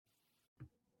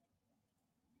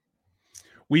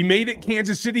We made it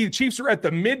Kansas City. The Chiefs are at the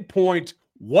midpoint.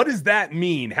 What does that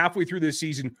mean halfway through this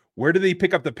season? Where do they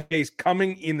pick up the pace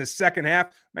coming in the second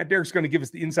half? Matt Derek's going to give us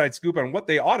the inside scoop on what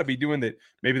they ought to be doing that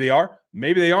maybe they are,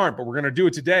 maybe they aren't, but we're going to do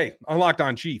it today on Locked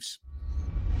On Chiefs.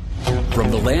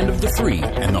 From the land of the free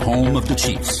and the home of the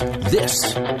Chiefs,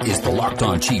 this is the Locked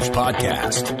On Chiefs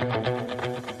podcast.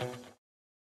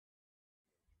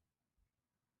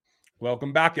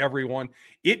 Welcome back, everyone.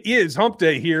 It is Hump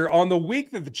Day here on the week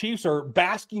that the Chiefs are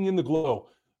basking in the glow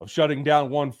of shutting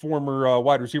down one former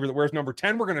wide receiver that wears number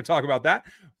 10. We're going to talk about that,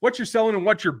 what you're selling and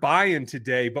what you're buying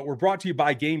today. But we're brought to you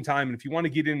by Game Time. And if you want to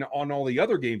get in on all the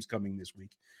other games coming this week,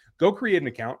 go create an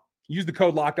account. Use the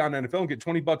code LOCKEDONNFL and get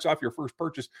 $20 off your first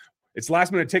purchase. It's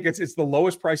last-minute tickets. It's the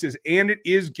lowest prices, and it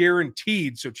is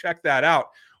guaranteed. So check that out.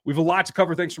 We have a lot to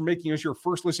cover. Thanks for making us your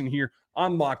first listen here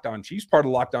on Locked On Chiefs, part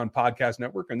of Locked On Podcast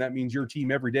Network, and that means your team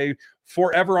every day,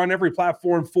 forever, on every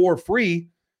platform for free,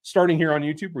 starting here on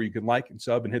YouTube, where you can like and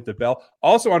sub and hit the bell.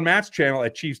 Also on Matt's channel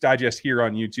at Chiefs Digest here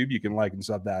on YouTube, you can like and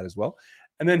sub that as well.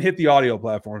 And then hit the audio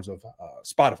platforms of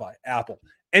Spotify, Apple.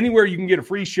 Anywhere you can get a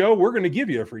free show, we're going to give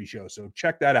you a free show. So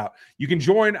check that out. You can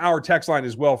join our text line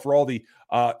as well for all the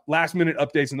last-minute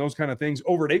updates and those kind of things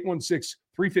over at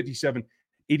 816-357-8781.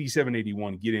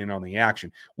 Get in on the action.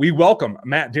 We welcome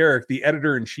Matt Derek, the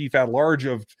editor-in-chief at large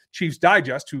of Chiefs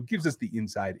Digest, who gives us the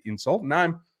inside insult. And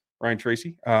I'm Ryan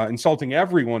Tracy. Insulting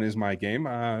everyone is my game.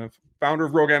 Founder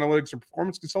of Rogue Analytics and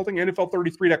Performance Consulting,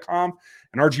 NFL33.com,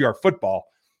 and RGR Football.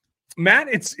 Matt,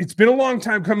 it's been a long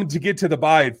time coming to get to the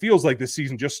bye. It feels like this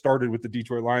season just started with the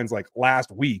Detroit Lions like last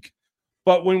week.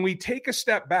 But when we take a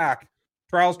step back,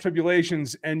 trials,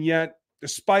 tribulations, and yet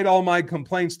despite all my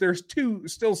complaints, there's still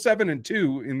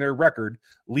 7-2 in their record,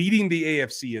 leading the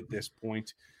AFC at this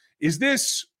point. Is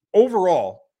this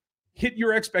overall hit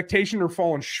your expectation or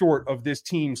fallen short of this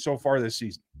team so far this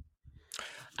season?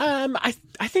 I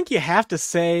think you have to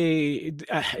say,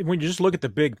 when you just look at the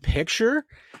big picture,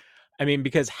 I mean,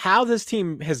 because how this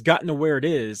team has gotten to where it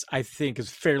is, I think is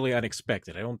fairly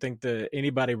unexpected. I don't think that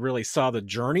anybody really saw the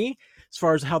journey as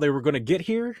far as how they were going to get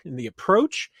here and the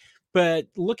approach. But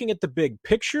looking at the big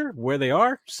picture, where they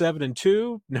are,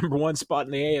 7-2, number one spot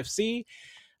in the AFC,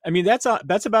 I mean, that's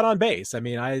about on base. I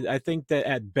mean, I think that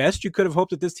at best you could have hoped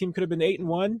that this team could have been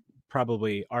 8-1.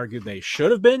 Probably argued they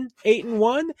should have been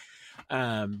 8-1.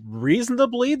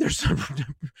 Reasonably, there's some.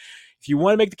 If you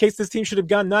want to make the case this team should have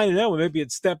gone 9-0 and maybe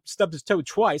it stubbed its toe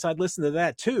twice, I'd listen to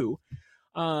that too.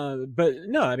 But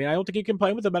no, I mean, I don't think you can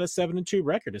play with about a 7-2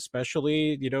 record,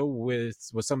 especially, with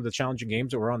some of the challenging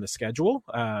games that were on the schedule.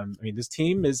 I mean, this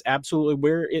team is absolutely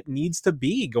where it needs to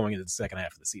be going into the second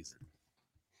half of the season.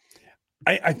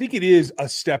 I think it is a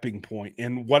stepping point.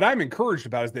 And what I'm encouraged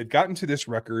about is they've gotten to this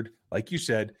record, like you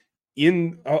said,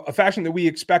 in a fashion that we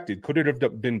expected. Could it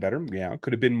have been better? Yeah.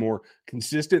 Could have been more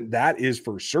consistent. That is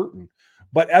for certain.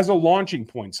 But as a launching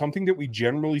point, something that we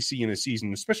generally see in a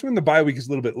season, especially when the bye week is a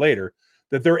little bit later,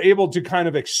 that they're able to kind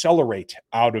of accelerate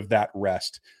out of that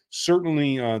rest.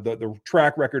 Certainly the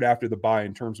track record after the bye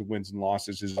in terms of wins and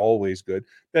losses is always good.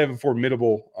 They have a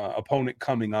formidable opponent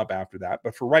coming up after that.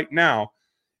 But for right now,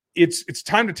 it's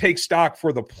time to take stock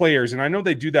for the players. And I know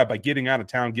they do that by getting out of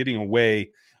town, getting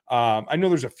away. I know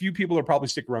there's a few people that probably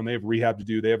stick around. They have rehab to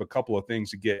do. They have a couple of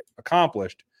things to get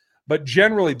accomplished. But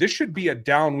generally, this should be a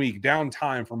down week, down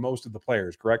time for most of the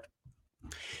players, correct?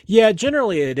 Yeah,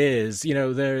 generally it is.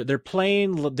 Their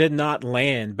plane did not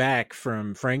land back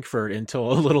from Frankfurt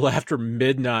until a little after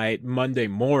midnight Monday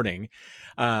morning.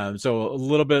 So a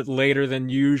little bit later than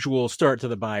usual start to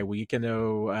the bye week. I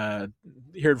know,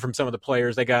 heard from some of the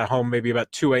players, they got home maybe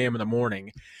about 2 a.m. in the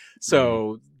morning.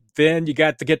 So then you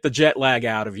got to get the jet lag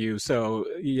out of you. So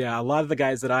yeah, a lot of the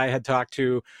guys that I had talked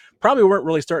to probably weren't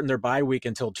really starting their bye week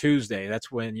until Tuesday.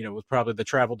 That's when, was probably the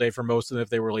travel day for most of them if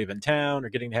they were leaving town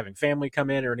or having family come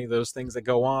in or any of those things that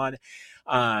go on.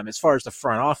 As far as the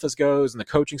front office goes and the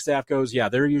coaching staff goes, yeah,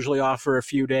 they're usually off for a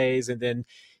few days. And then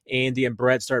Andy and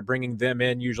Brett start bringing them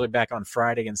in usually back on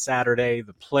Friday and Saturday.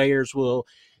 The players will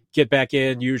get back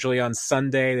in usually on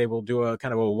Sunday. They will do a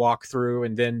kind of a walkthrough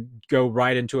and then go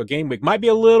right into a game week. Might be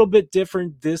a little bit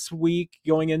different this week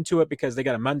going into it because they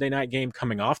got a Monday night game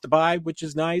coming off the bye, which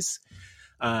is nice.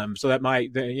 So that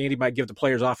Andy might give the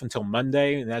players off until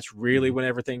Monday, and that's really when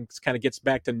everything kind of gets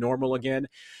back to normal again.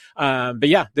 But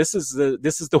yeah, this is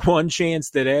the one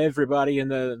chance that everybody in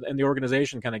the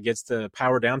organization kind of gets to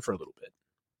power down for a little bit.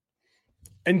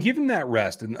 And given that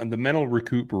rest and the mental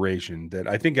recuperation that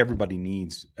I think everybody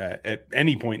needs at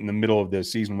any point in the middle of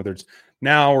this season, whether it's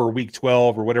now or week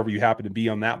 12 or whatever you happen to be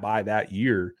on that by that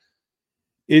year,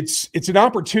 it's an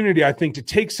opportunity, I think, to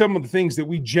take some of the things that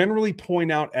we generally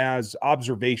point out as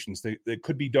observations that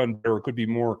could be done better, or could be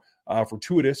more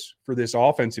fortuitous for this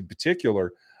offense in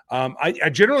particular. I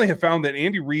generally have found that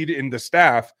Andy Reid and the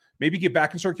staff maybe get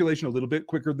back in circulation a little bit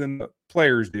quicker than the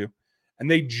players do.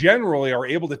 And they generally are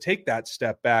able to take that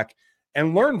step back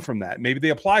and learn from that. Maybe they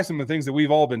apply some of the things that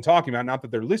we've all been talking about, not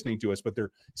that they're listening to us, but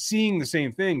they're seeing the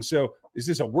same thing. So is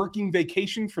this a working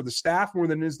vacation for the staff more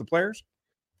than it is the players?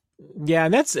 Yeah,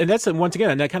 and that's once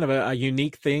again that kind of a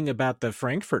unique thing about the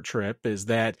Frankfurt trip is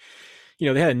that, you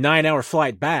know, they had a 9-hour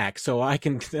flight back, so I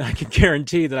can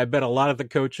guarantee that I bet a lot of the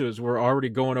coaches were already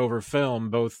going over film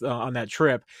both on that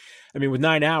trip. I mean, with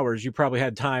 9 hours, you probably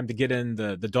had time to get in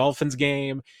the Dolphins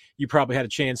game. You probably had a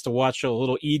chance to watch a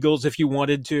little Eagles if you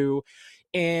wanted to.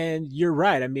 And you're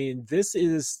right. I mean,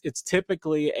 it's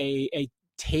typically a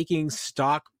taking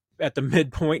stock at the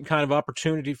midpoint kind of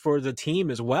opportunity for the team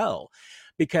as well.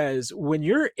 Because when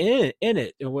you're in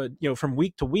it, you know, from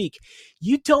week to week,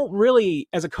 you don't really,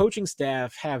 as a coaching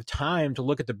staff, have time to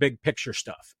look at the big picture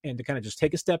stuff and to kind of just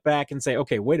take a step back and say,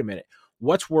 okay, wait a minute,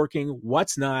 what's working,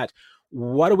 what's not,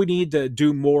 what do we need to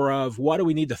do more of, what do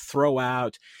we need to throw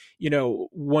out? You know,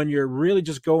 when you're really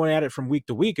just going at it from week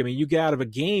to week, I mean, you get out of a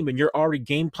game and you're already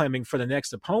game planning for the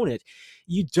next opponent.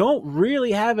 You don't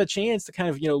really have a chance to kind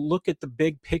of, you know, look at the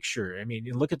big picture. I mean,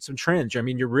 you look at some trends. I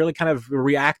mean, you're really kind of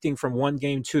reacting from one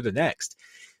game to the next.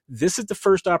 This is the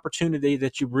first opportunity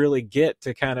that you really get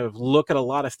to kind of look at a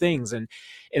lot of things. And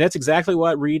that's exactly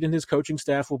what Reid and his coaching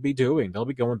staff will be doing. They'll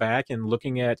be going back and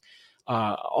looking at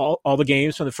all the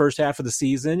games from the first half of the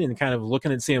season and kind of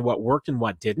looking and seeing what worked and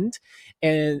what didn't,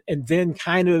 and then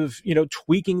kind of, you know,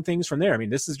 tweaking things from there. I mean,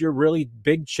 this is your really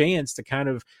big chance to kind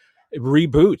of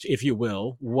reboot, if you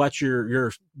will, what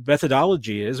your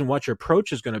methodology is and what your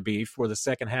approach is going to be for the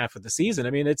second half of the season. I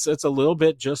mean, it's a little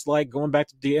bit just like going back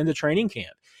to the end of training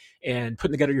camp and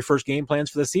putting together your first game plans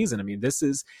for the season. I mean, this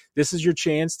is your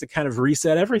chance to kind of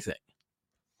reset everything.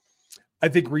 I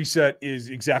think reset is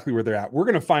exactly where they're at. We're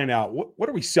going to find out what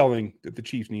are we selling that the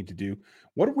Chiefs need to do?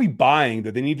 What are we buying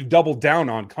that they need to double down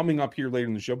on coming up here later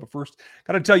in the show? But first,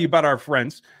 got to tell you about our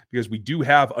friends, because we do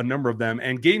have a number of them,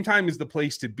 and Game Time is the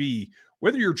place to be.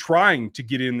 Whether you're trying to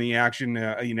get in the action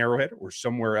in Arrowhead or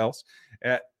somewhere else,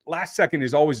 last second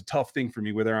is always a tough thing for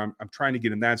me, whether I'm trying to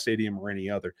get in that stadium or any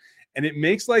other. And it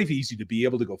makes life easy to be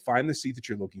able to go find the seat that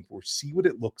you're looking for, see what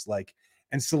it looks like,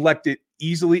 and select it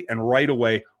easily and right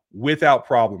away, without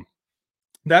problem.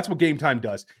 That's what Game Time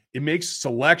does. It makes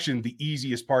selection the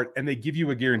easiest part, and they give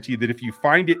you a guarantee that if you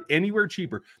find it anywhere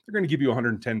cheaper, they're going to give you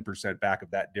 110% back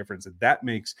of that difference. And that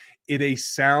makes it a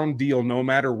sound deal no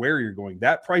matter where you're going.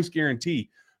 That price guarantee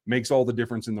makes all the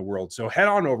difference in the world. So head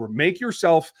on over, make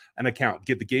yourself an account,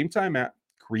 get the Game Time app,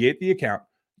 create the account,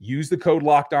 use the code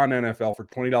LOCKEDONNFL for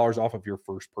 $20 off of your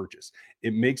first purchase.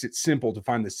 It makes it simple to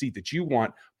find the seat that you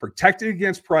want, protected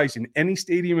against price in any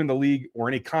stadium in the league or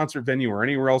any concert venue or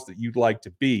anywhere else that you'd like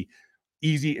to be.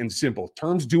 Easy and simple.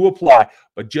 Terms do apply,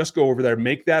 but just go over there,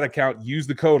 make that account, use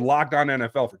the code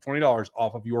LOCKEDONNFL for $20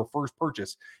 off of your first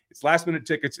purchase. It's last-minute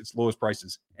tickets, it's lowest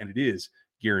prices, and it is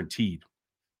guaranteed.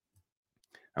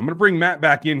 I'm going to bring Matt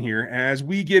back in here as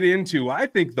we get into, I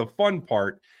think, the fun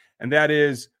part, and that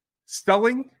is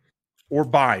selling or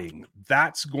buying.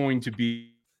 That's going to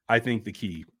be, I think, the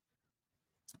key.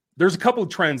 There's a couple of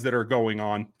trends that are going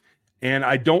on, and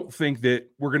I don't think that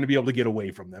we're going to be able to get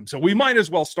away from them. So we might as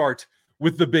well start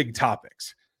with the big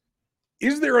topics.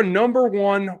 Is there a number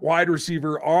one wide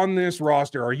receiver on this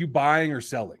roster? Are you buying or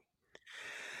selling?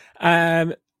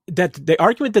 That the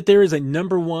argument that there is a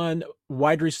number one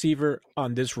wide receiver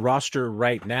on this roster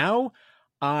right now,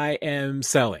 I am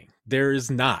selling. There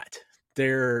is not.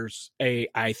 There's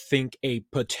I think a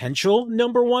potential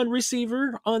number one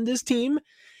receiver on this team,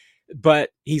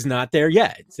 but he's not there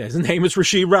yet. His name is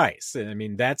Rashee Rice. I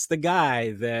mean, that's the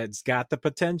guy that's got the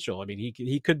potential. I mean,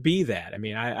 he could be that. I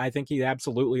mean, I think he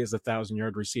absolutely is a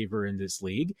 1,000-yard receiver in this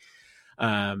league.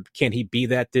 Can he be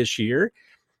that this year?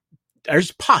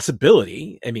 There's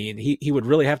possibility. I mean, he would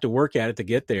really have to work at it to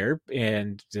get there,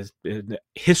 and just,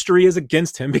 history is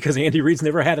against him because Andy Reid's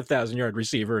never had a 1,000-yard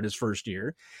receiver in his first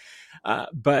year.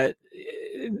 But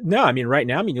no, I mean, right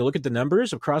now, I mean, you look at the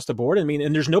numbers across the board, I mean,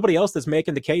 and there's nobody else that's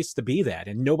making the case to be that,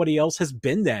 and nobody else has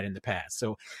been that in the past.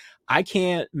 So I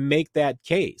can't make that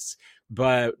case,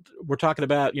 but we're talking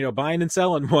about, you know, buying and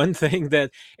selling one thing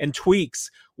and tweaks.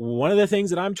 One of the things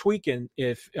that I'm tweaking,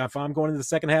 if I'm going into the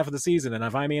second half of the season and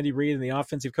if I'm Andy Reid and the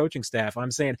offensive coaching staff,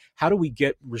 I'm saying, how do we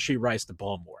get Rashee Rice the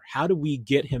ball more? How do we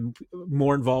get him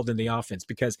more involved in the offense?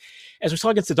 Because as we saw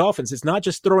against the Dolphins, it's not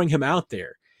just throwing him out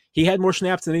there. He had more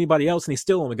snaps than anybody else, and he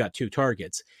still only got 2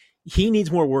 targets. He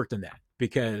needs more work than that,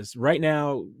 because right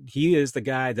now he is the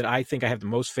guy that I think I have the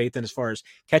most faith in as far as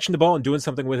catching the ball and doing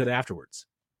something with it afterwards.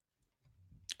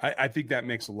 I think that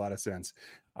makes a lot of sense.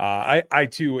 I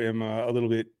too am a little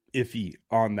bit iffy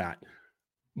on that.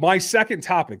 My second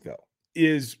topic, though,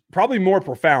 is probably more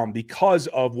profound because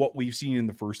of what we've seen in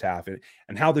the first half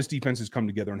and how this defense has come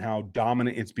together and how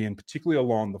dominant it's been, particularly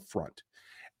along the front.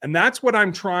 And that's what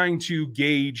I'm trying to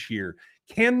gauge here.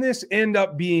 Can this end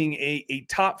up being a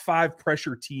top 5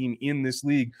 pressure team in this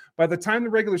league by the time the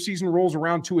regular season rolls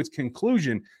around to its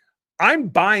conclusion? I'm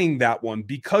buying that one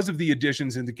because of the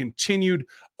additions and the continued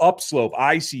upslope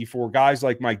I see for guys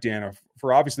like Mike Danna,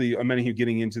 for obviously Omenihu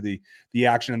getting into the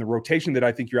action and the rotation that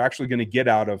I think you're actually going to get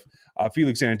out of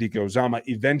Felix Anudike-Uzomah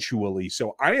eventually.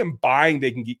 So I am buying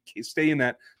they can stay in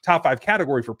that top 5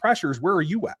 category for pressures. Where are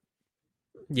you at?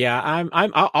 Yeah,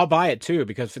 I'll buy it too,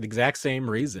 because for the exact same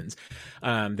reasons.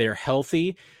 They're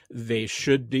healthy. They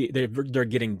should be. They're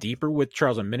getting deeper with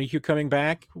Charles Omenihu coming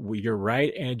back. You're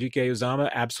right.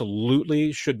 Anudike-Uzomah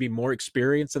absolutely should be more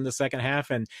experienced in the second half,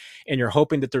 and you're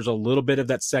hoping that there's a little bit of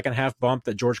that second half bump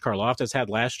that George Karlaftis had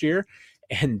last year.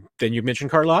 And then you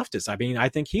mentioned Karlaftis. I mean, I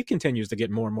think he continues to get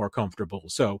more and more comfortable.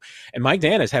 So, and Mike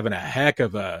Danna is having a heck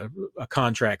of a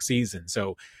contract season.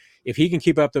 So, if he can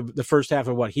keep up the first half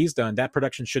of what he's done, that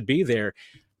production should be there.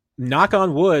 Knock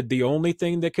on wood, the only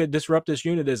thing that could disrupt this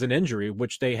unit is an injury,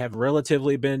 which they have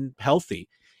relatively been healthy,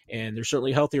 and they're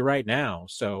certainly healthy right now.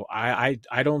 So I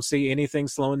don't see anything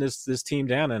slowing this team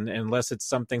down unless it's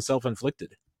something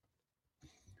self-inflicted.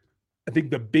 I think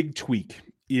the big tweak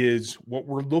is what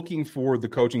we're looking for the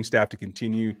coaching staff to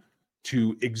continue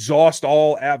to exhaust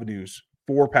all avenues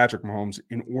for Patrick Mahomes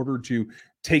in order to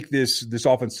take this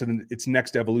offense to its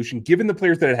next evolution, given the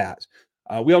players that it has.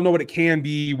 We all know what it can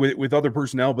be with other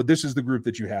personnel, but this is the group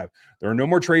that you have. There are no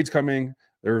more trades coming.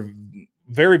 They're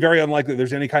very, very unlikely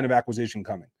there's any kind of acquisition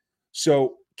coming.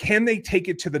 So can they take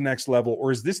it to the next level,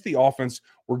 or is this the offense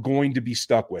we're going to be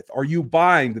stuck with? Are you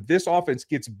buying that this offense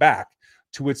gets back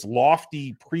to its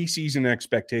lofty preseason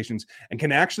expectations and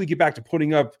can actually get back to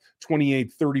putting up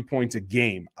 28, 30 points a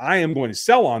game? I am going to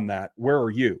sell on that. Where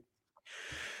are you?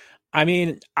 I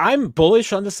mean, I'm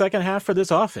bullish on the second half for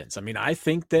this offense. I mean, I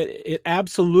think that it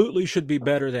absolutely should be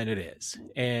better than it is.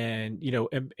 And, you know,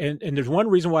 and there's one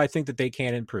reason why I think that they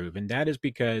can improve, and that is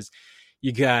because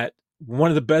you got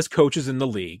one of the best coaches in the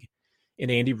league in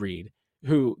Andy Reid,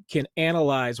 who can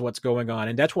analyze what's going on.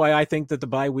 And that's why I think that the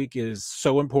bye week is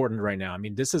so important right now. I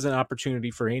mean, this is an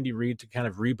opportunity for Andy Reid to kind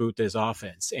of reboot this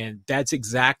offense. And that's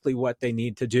exactly what they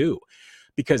need to do,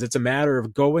 because it's a matter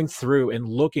of going through and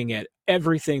looking at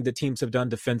everything the teams have done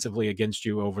defensively against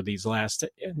you over these last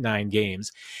 9 games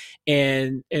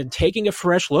and taking a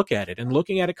fresh look at it and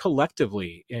looking at it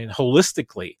collectively and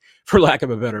holistically, for lack of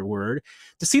a better word,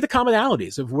 to see the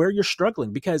commonalities of where you're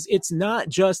struggling, because it's not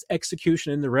just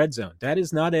execution in the red zone. That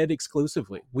is not it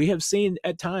exclusively. We have seen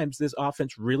at times this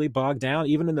offense really bog down,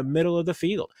 even in the middle of the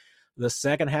field. The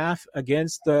second half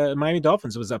against the Miami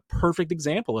Dolphins was a perfect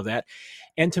example of that.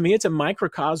 And to me, it's a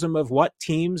microcosm of what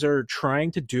teams are trying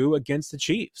to do against the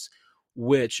Chiefs,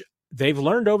 which they've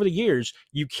learned over the years.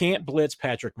 You can't blitz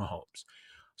Patrick Mahomes.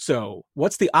 So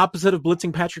what's the opposite of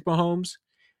blitzing Patrick Mahomes,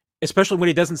 especially when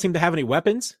he doesn't seem to have any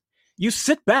weapons? You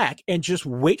sit back and just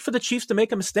wait for the Chiefs to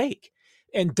make a mistake.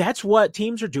 And that's what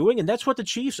teams are doing, and that's what the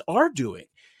Chiefs are doing.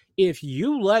 If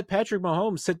you let Patrick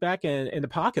Mahomes sit back in the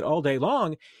pocket all day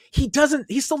long, he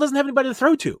still doesn't have anybody to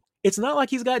throw to. It's not like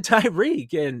he's got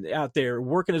Tyreek and out there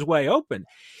working his way open.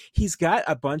 He's got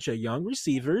a bunch of young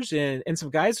receivers and some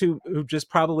guys who just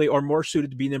probably are more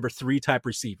suited to be number 3 type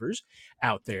receivers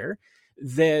out there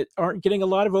that aren't getting a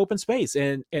lot of open space.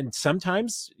 And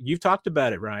sometimes you've talked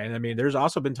about it, Ryan. I mean, there's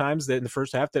also been times that in the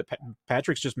first half that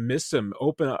Patrick's just missed some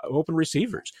open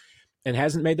receivers and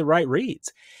hasn't made the right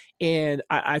reads. And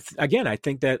I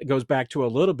think that goes back to a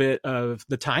little bit of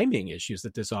the timing issues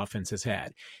that this offense has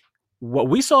had. What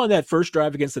we saw in that first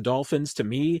drive against the Dolphins, to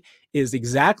me, is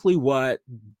exactly what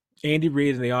Andy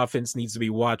Reid and the offense needs to be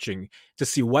watching to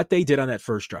see what they did on that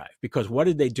first drive. Because what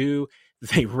did they do?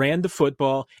 They ran the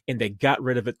football and they got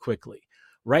rid of it quickly.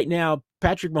 Right now,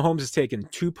 Patrick Mahomes has taken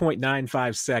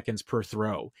 2.95 seconds per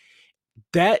throw.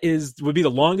 That would be the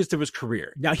longest of his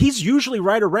career. Now, he's usually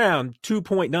right around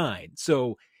 2.9.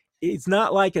 So it's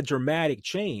not like a dramatic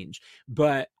change,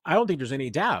 but I don't think there's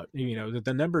any doubt, that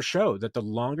the numbers show that the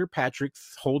longer Patrick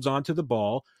holds on to the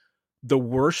ball, the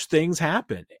worst things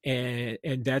happen, and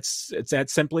that's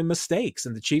simply mistakes.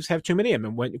 And the Chiefs have too many of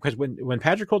them. And when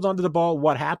Patrick holds onto the ball,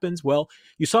 what happens? Well,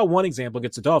 you saw one example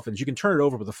against the Dolphins. You can turn it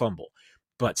over with a fumble,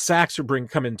 but sacks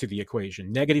come into the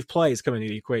equation. Negative plays come into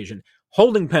the equation.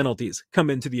 Holding penalties come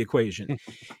into the equation,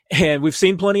 and we've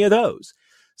seen plenty of those.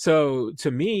 So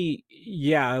to me,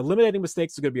 yeah, eliminating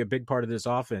mistakes is going to be a big part of this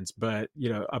offense. But,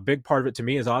 a big part of it to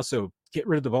me is also get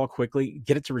rid of the ball quickly,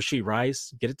 get it to Rashee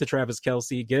Rice, get it to Travis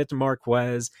Kelce, get it to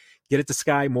Marquez, get it to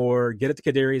Sky Moore, get it to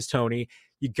Kadarius Toney.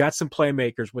 You got some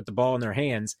playmakers with the ball in their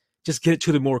hands. Just get it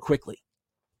to them more quickly.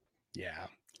 Yeah.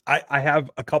 I have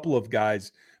a couple of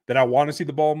guys that I want to see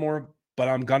the ball more, but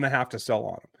I'm going to have to sell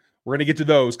on them. We're going to get to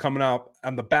those coming up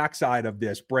on the backside of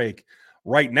this break.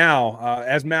 Right now,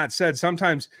 as Matt said,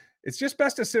 sometimes it's just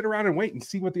best to sit around and wait and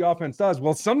see what the offense does.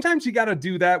 Well, sometimes you got to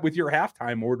do that with your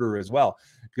halftime order as well,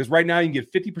 because right now you can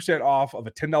get 50% off of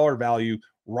a $10 value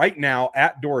right now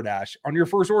at DoorDash on your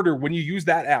first order when you use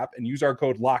that app and use our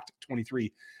code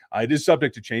LOCKED23. It is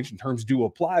subject to change, and terms do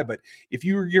apply. But if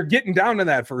you're getting down to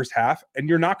that first half and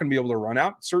you're not going to be able to run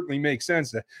out, it certainly makes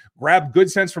sense to grab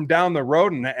good sense from down the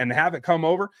road and have it come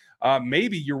over.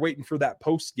 Maybe you're waiting for that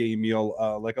post-game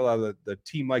meal like a lot of the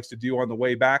team likes to do on the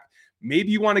way back.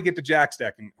 Maybe you want to get to Jack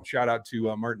Stack, and shout out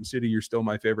to Martin City. You're still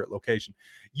my favorite location.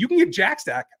 You can get Jack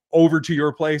Stack over to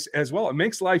your place as well. It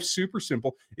makes life super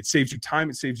simple. It saves you time.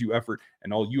 It saves you effort.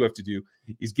 And all you have to do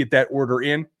is get that order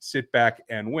in, sit back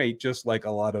and wait, just like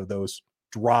a lot of those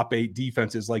drop 8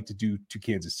 defenses like to do to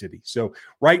Kansas City. So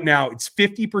right now it's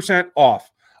 50%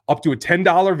 off up to a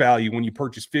 $10 value when you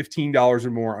purchase $15 or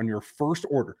more on your first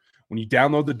order when you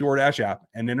download the DoorDash app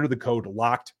and enter the code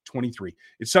LOCKED23.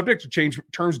 It's subject to change.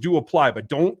 Terms do apply, but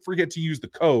don't forget to use the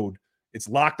code. It's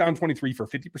LOCKEDON23 for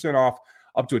 50% off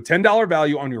up to a $10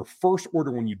 value on your first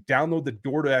order when you download the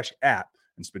DoorDash app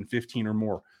and spend $15 or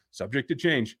more. Subject to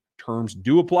change. Terms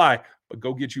do apply, but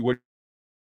go get you what you're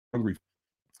hungry for.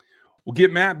 We'll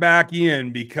get Matt back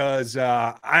in because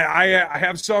I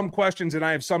have some questions and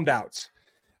I have some doubts.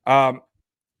 I,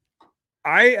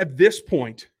 at this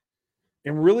point,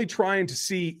 am really trying to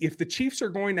see if the Chiefs are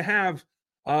going to have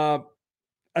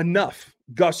enough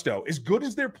gusto, as good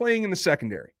as they're playing in the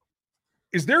secondary.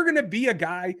 Is there going to be a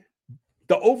guy,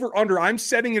 the over-under, I'm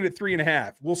setting it at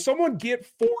 3.5. Will someone get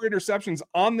 4 interceptions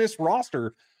on this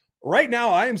roster? Right now,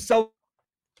 I am selling.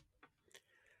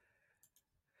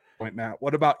 Matt,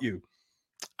 what about you?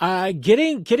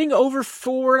 Getting over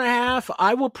 4.5,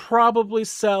 I will probably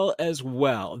sell as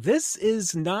well. This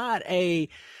is not an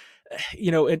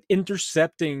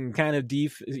intercepting kind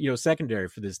of secondary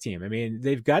for this team. I mean,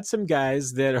 they've got some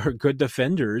guys that are good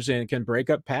defenders and can break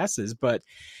up passes, but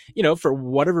for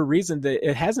whatever reason,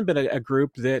 it hasn't been a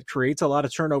group that creates a lot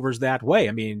of turnovers that way.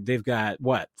 I mean, they've got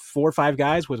 4 or 5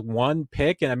 guys with 1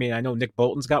 pick, and I mean, I know Nick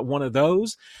Bolton's got one of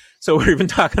those. So we're even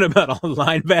talking about a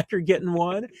linebacker getting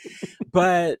one,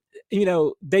 but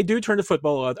they do turn the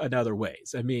football in other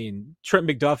ways. I mean, Trent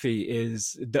McDuffie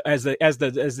is, as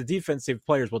the defensive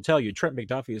players will tell you, Trent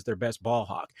McDuffie is their best ball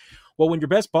hawk. Well, when your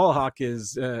best ball hawk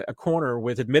is a corner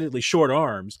with admittedly short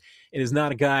arms, and is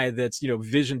not a guy that's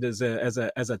visioned as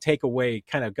a takeaway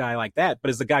kind of guy like that,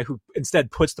 but is the guy who instead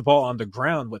puts the ball on the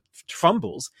ground with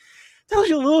fumbles, tells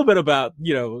you a little bit about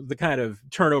the kind of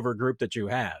turnover group that you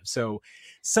have. So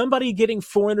somebody getting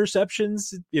 4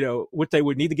 interceptions, what they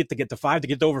would need to get to 5 to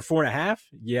get to over 4.5.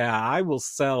 Yeah, I will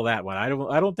sell that one.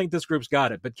 I don't think this group's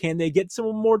got it, but can they get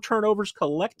some more turnovers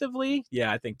collectively?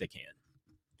 Yeah, I think they can.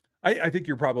 I think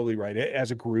you're probably right.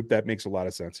 As a group, that makes a lot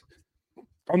of sense.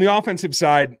 On the offensive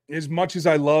side, as much as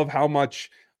I love how much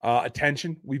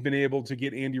attention we've been able to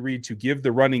get Andy Reid to give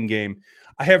the running game,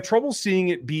 I have trouble seeing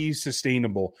it be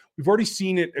sustainable. We've already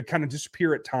seen it kind of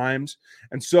disappear at times.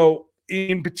 And so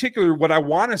in particular, what I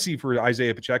want to see for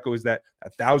Isaiah Pacheco is that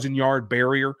 1,000-yard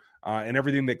barrier and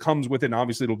everything that comes with it. And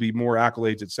obviously, it'll be more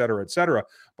accolades, et cetera, et cetera.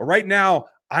 But right now,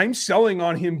 I'm selling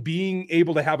on him being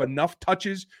able to have enough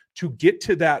touches to get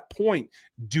to that point.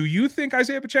 Do you think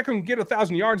Isaiah Pacheco can get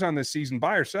 1,000 yards on this season,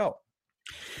 buy or sell?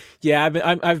 Yeah,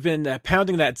 I've been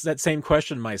pounding that same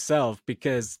question myself,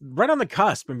 because right on the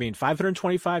cusp. I mean,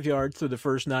 525 yards through the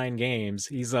first 9 games.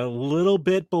 He's a little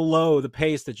bit below the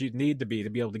pace that you need to be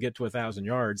able to get to 1,000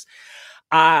 yards.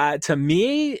 To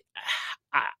me,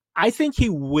 I think he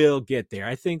will get there.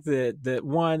 I think that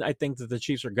the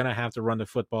Chiefs are going to have to run the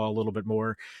football a little bit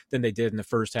more than they did in the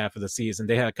first half of the season.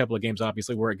 They had a couple of games,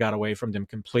 obviously, where it got away from them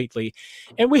completely.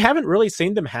 And we haven't really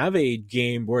seen them have a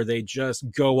game where they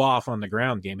just go off on the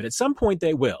ground game. But at some point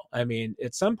they will. I mean,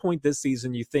 at some point this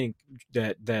season, you think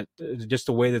that just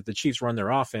the way that the Chiefs run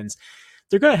their offense,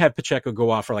 they're going to have Pacheco go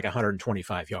off for like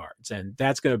 125 yards. And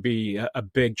that's going to be a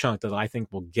big chunk that I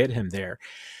think will get him there.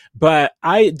 But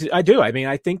I do. I mean,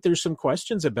 I think there's some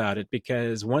questions about it,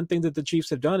 because one thing that the Chiefs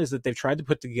have done is that they've tried to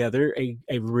put together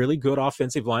a really good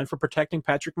offensive line for protecting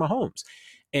Patrick Mahomes.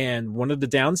 And one of the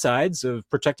downsides of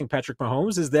protecting Patrick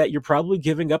Mahomes is that you're probably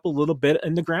giving up a little bit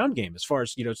in the ground game as far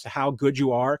as, to how good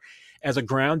you are as a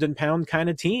ground and pound kind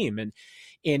of team. And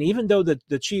even though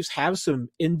the Chiefs have some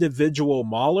individual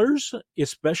maulers,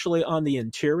 especially on the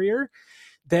interior,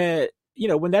 that,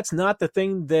 when that's not the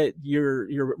thing that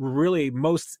you're really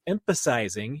most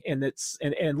emphasizing, and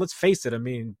let's face it, I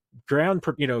mean, ground,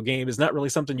 game is not really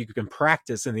something you can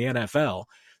practice in the NFL,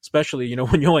 especially,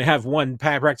 when you only have one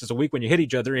practice a week when you hit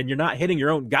each other and you're not hitting your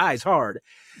own guys hard,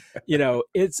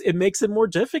 it makes it more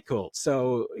difficult.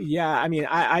 So, yeah, I mean,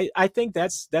 I think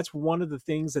that's one of the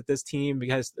things that this team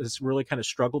has really kind of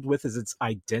struggled with, is its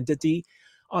identity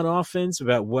on offense,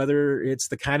 about whether it's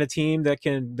the kind of team that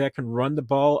can run the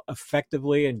ball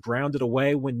effectively and ground it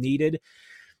away when needed.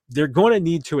 They're going to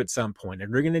need to at some point,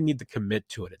 and they're going to need to commit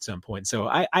to it at some point. So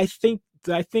I think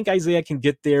Isaiah can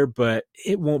get there, but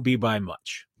it won't be by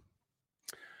much.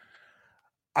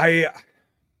 I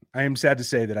am sad to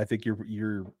say that I think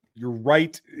you're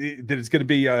right, that it's going to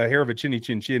be a hair of a chinny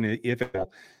chin chin, if at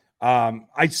all.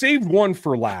 I saved one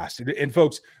for last, and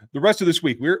folks, the rest of this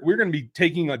week we're going to be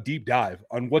taking a deep dive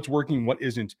on what's working, what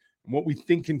isn't, and what we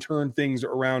think can turn things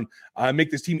around,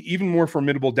 make this team even more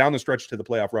formidable down the stretch to the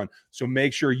playoff run. So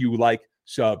make sure you like,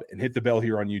 sub, and hit the bell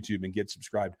here on YouTube, and get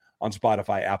subscribed on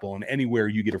Spotify, Apple, and anywhere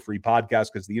you get a free podcast,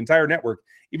 because the entire network,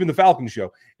 even the Falcon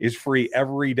Show, is free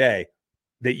every day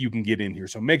that you can get in here.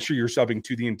 So make sure you're subbing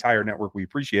to the entire network. We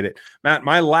appreciate it. Matt,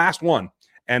 my last one,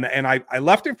 and I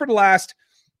left it for the last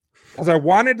because I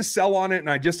wanted to sell on it, and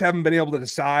I just haven't been able to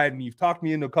decide. And you've talked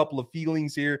me into a couple of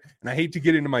feelings here, and I hate to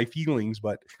get into my feelings,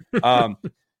 but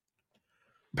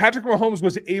Patrick Mahomes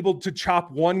was able to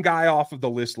chop one guy off of the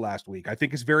list last week. I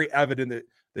think it's very evident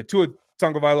that Tua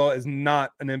Tagovailoa is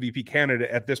not an MVP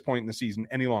candidate at this point in the season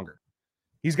any longer.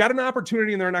 He's got an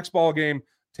opportunity in their next ball game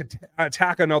to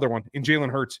attack another one in Jalen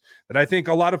Hurts that I think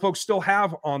a lot of folks still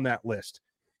have on that list.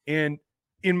 And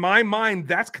in my mind,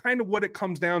 that's kind of what it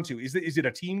comes down to. Is it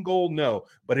a team goal? No,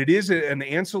 but it is an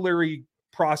ancillary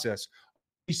process.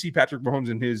 You see Patrick Mahomes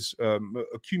in his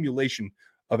accumulation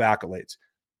of accolades.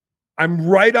 I'm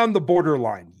right on the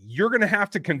borderline. You're going to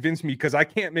have to convince me, because I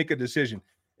can't make a decision.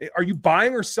 Are you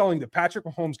buying or selling that Patrick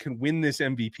Mahomes can win this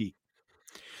MVP?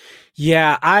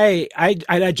 Yeah, I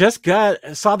just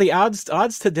saw the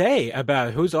odds today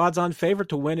about who's odds-on favorite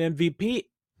to win MVP.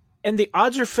 And the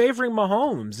odds are favoring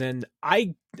Mahomes, and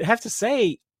I have to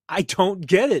say I don't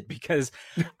get it, because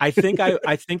I think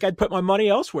I'd put my money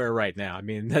elsewhere right now. I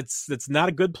mean, that's not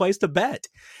a good place to bet.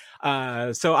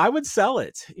 So I would sell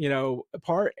it.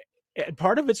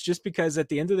 Part of it's just because at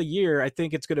the end of the year, I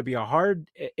think it's going to be a hard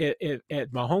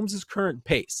at Mahomes' current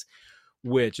pace,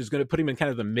 which is going to put him in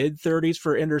kind of the mid-30s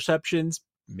for interceptions,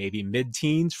 maybe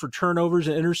mid-teens for turnovers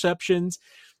and interceptions.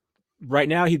 Right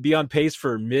now, he'd be on pace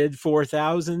for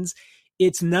mid-4,000s.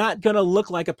 It's not going to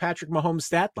look like a Patrick Mahomes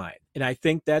stat line. And I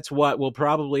think that's what will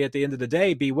probably, at the end of the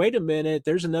day, be, wait a minute,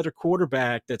 there's another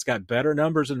quarterback that's got better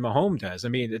numbers than Mahomes does. I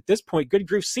mean, at this point, good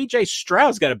grief, C.J.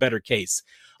 Stroud's got a better case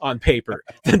on paper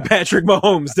than Patrick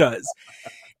Mahomes does.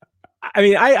 I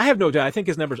mean, I have no doubt. I think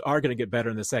his numbers are going to get better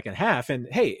in the second half. And,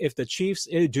 hey, if the Chiefs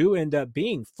do end up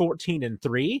being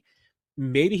 14-3,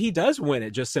 maybe he does win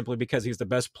it just simply because he's the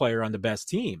best player on the best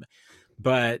team.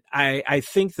 But I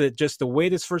think that just the way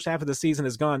this first half of the season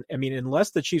has gone, I mean, unless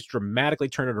the Chiefs dramatically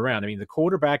turn it around, I mean, the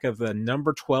quarterback of the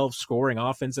number 12 scoring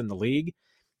offense in the league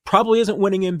probably isn't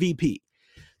winning MVP.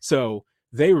 So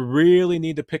they really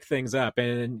need to pick things up.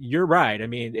 And you're right. I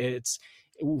mean, it's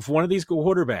one of these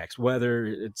quarterbacks, whether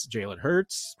it's Jalen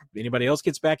Hurts, anybody else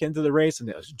gets back into the race,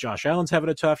 and Josh Allen's having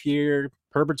a tough year,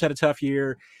 Herbert's had a tough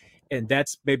year, and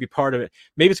that's maybe part of it.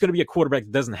 Maybe it's going to be a quarterback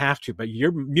that doesn't have to, but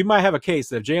you might have a case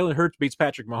that if Jalen Hurts beats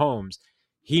Patrick Mahomes,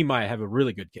 he might have a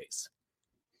really good case.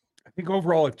 I think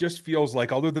overall, it just feels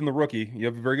like, other than the rookie, you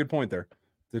have a very good point there.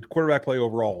 The quarterback play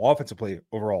overall, offensive play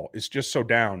overall, is just so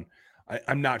down.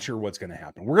 I'm not sure what's going to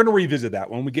happen. We're going to revisit that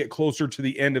when we get closer to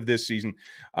the end of this season,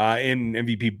 and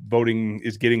MVP voting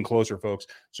is getting closer, folks.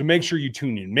 So make sure you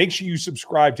tune in. Make sure you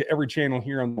subscribe to every channel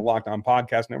here on the Locked On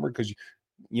Podcast Network, because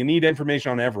you need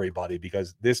information on everybody,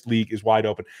 because this league is wide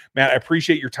open. Matt, I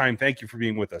appreciate your time. Thank you for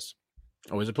being with us.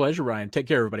 Always a pleasure, Ryan. Take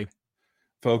care, everybody.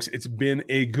 Folks, it's been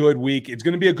a good week. It's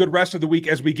going to be a good rest of the week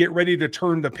as we get ready to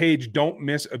turn the page. Don't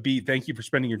miss a beat. Thank you for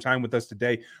spending your time with us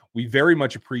today. We very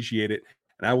much appreciate it.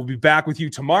 And I will be back with you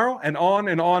tomorrow, and on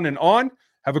and on and on.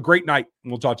 Have a great night,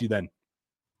 and we'll talk to you then.